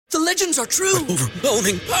legends are true.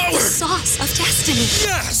 Overwhelming power. The sauce of destiny.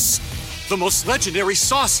 Yes! The most legendary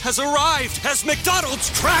sauce has arrived as McDonald's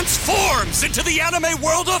transforms into the anime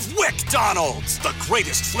world of WickDonald's. The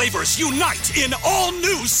greatest flavors unite in all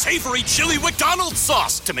new savory chili McDonald's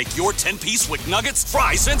sauce to make your 10-piece Wick Nuggets,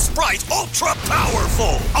 fries, and Sprite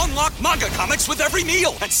ultra-powerful. Unlock manga comics with every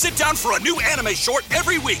meal and sit down for a new anime short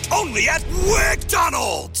every week only at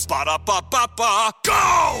WickDonald's. Ba-da-ba-ba-ba,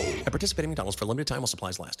 go! At participating McDonald's for a limited time while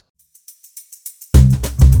supplies last.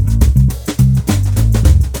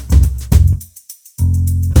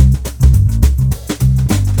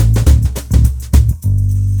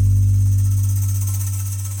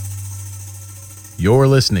 You're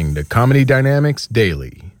listening to Comedy Dynamics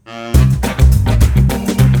Daily. I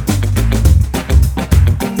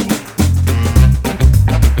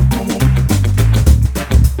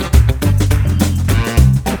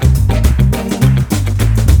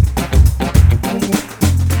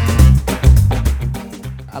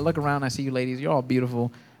look around, I see you ladies, you're all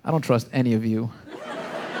beautiful. I don't trust any of you.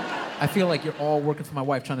 I feel like you're all working for my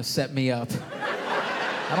wife trying to set me up.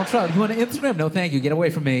 I don't trust. You want an Instagram? No, thank you. Get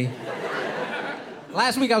away from me.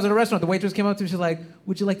 Last week I was at a restaurant, the waitress came up to me, she's like,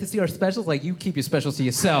 would you like to see our specials? Like, you keep your specials to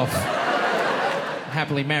yourself.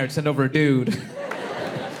 Happily married, send over a dude.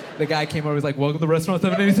 The guy came over, he's like, welcome to restaurant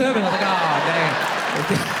 787. I was like, oh, dang.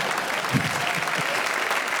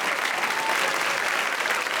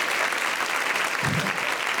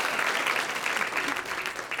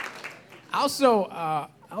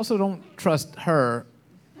 I also don't trust her.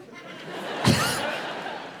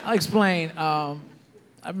 I'll explain.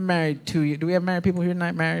 I've been married 2 years. Do we have married people here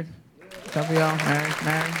tonight? Married? A couple of y'all?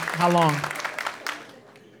 Married? How long?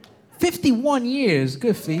 51 years.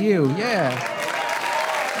 Good for you. Yeah.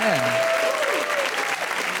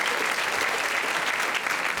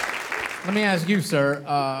 Let me ask you, sir.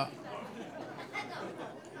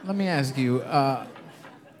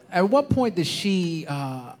 At what point did she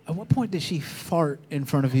fart in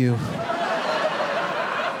front of you?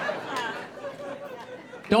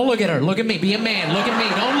 Don't look at her. Look at me. Be a man. Look at me.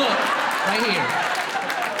 Don't look. Right here.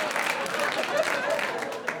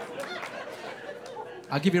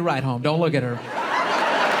 I'll give you a ride home. Don't look at her.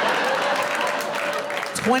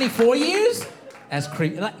 24 years? That's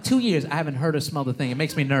creepy. Like 2 years, I haven't heard her smell the thing. It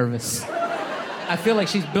makes me nervous. I feel like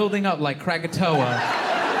she's building up like Krakatoa.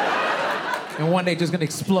 And one day just gonna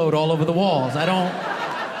explode all over the walls.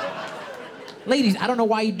 Ladies, I don't know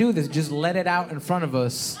why you do this. Just let it out in front of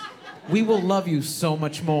us. We will love you so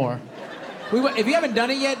much more. If you haven't done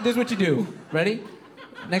it yet, this is what you do. Ready?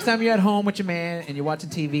 Next time you're at home with your man and you're watching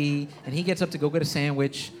TV and he gets up to go get a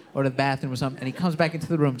sandwich or to the bathroom or something and he comes back into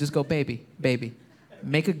the room, just go, baby,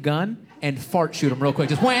 make a gun and fart shoot him real quick.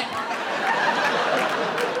 Just wham!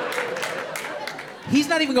 He's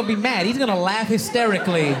not even gonna be mad. He's gonna laugh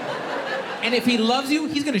hysterically. And if he loves you,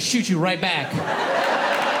 he's gonna shoot you right back.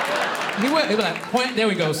 He will. He'll be like, wham, there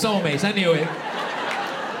we go, soulmates, I knew it.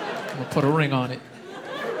 I'm gonna put a ring on it.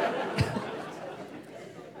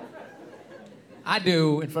 I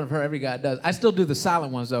do in front of her, every guy does. I still do the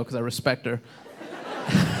silent ones though, because I respect her.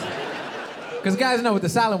 Because guys know with the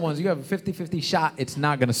silent ones, you have a 50-50 shot, it's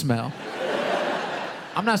not gonna smell.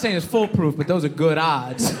 I'm not saying it's foolproof, but those are good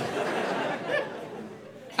odds.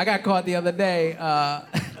 I got caught the other day,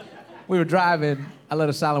 we were driving, I let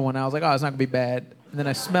a silent one out, I was like, oh, it's not gonna be bad. And then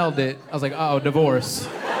I smelled it, I was like, uh-oh, divorce.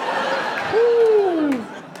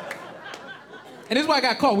 And this is why I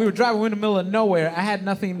got caught. We were driving, we were in the middle of nowhere. I had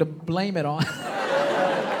nothing to blame it on.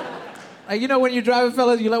 Like, you know when you're driving,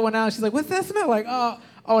 fellas, you let one out, she's like, what's that smell? Like, oh,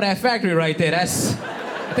 that factory right there, I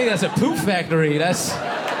think that's a poop factory. I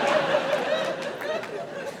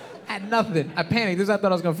had nothing. I panicked. I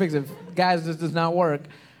thought I was gonna fix it. Guys, this does not work.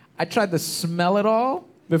 I tried to smell it all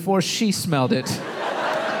before she smelled it.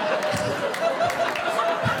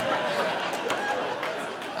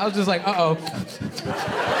 I was just like, uh-oh.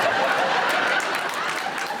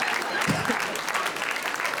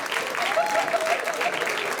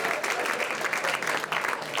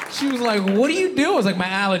 She was like, what do you do? I was like, my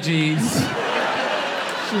allergies.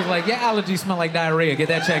 She was like, your allergies smell like diarrhea. Get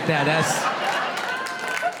that checked out. That's...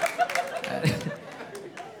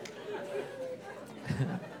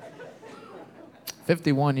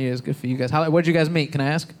 51 years, good for you guys. Where'd you guys meet, can I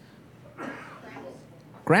ask?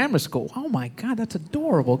 Grammar school. Oh my God, that's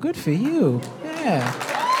adorable. Good for you. Yeah.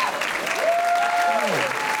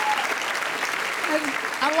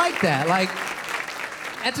 I like that. Like,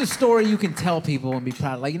 that's a story you can tell people and be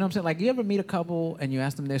proud of. Like, you know what I'm saying? Like, you ever meet a couple and you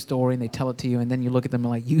ask them their story and they tell it to you and then you look at them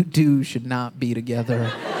and like, you two should not be together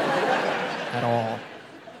at all.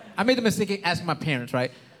 I made the mistake of asking my parents,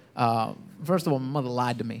 right? First of all, my mother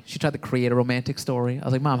lied to me. She tried to create a romantic story. I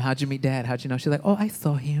was like, Mom, how'd you meet Dad? How'd you know? She's like, oh, I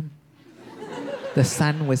saw him. The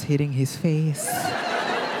sun was hitting his face.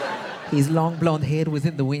 His long blonde hair was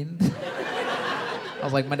in the wind. I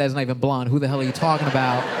was like, my dad's not even blonde. Who the hell are you talking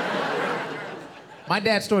about? My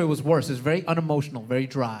dad's story was worse. It was very unemotional, very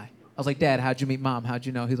dry. I was like, Dad, how'd you meet Mom? How'd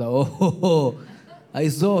you know? He's like, oh, I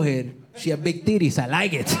saw her. She had big titties. I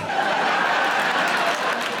like it.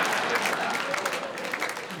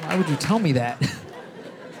 Why would you tell me that?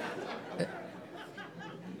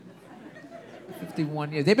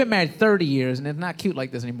 51 years. They've been married 30 years, and it's not cute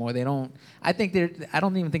like this anymore. I don't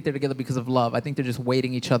even think they're together because of love. I think they're just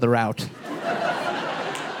waiting each other out.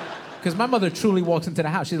 Because my mother truly walks into the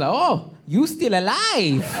house. She's like, oh, you still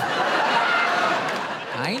alive.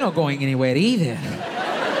 I ain't not going anywhere either.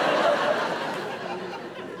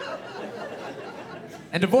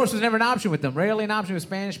 And divorce was never an option with them. Rarely an option with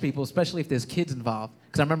Spanish people, especially if there's kids involved.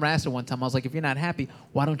 Because I remember I asked her one time, I was like, if you're not happy,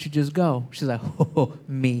 why don't you just go? She's like, oh,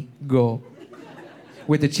 me, go.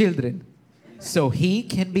 With the children. So he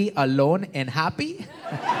can be alone and happy?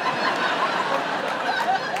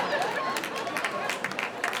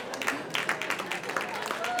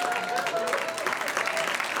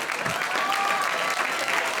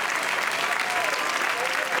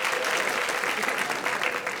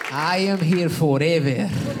 I am here forever.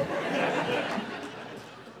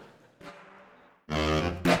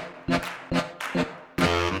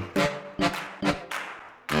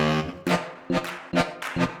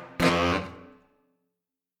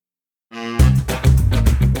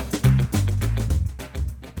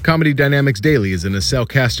 Comedy Dynamics Daily is an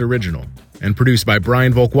Accelcast original and produced by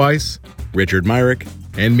Brian Volkweiss, Richard Myrick,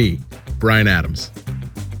 and me, Brian Adams.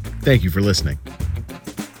 Thank you for listening.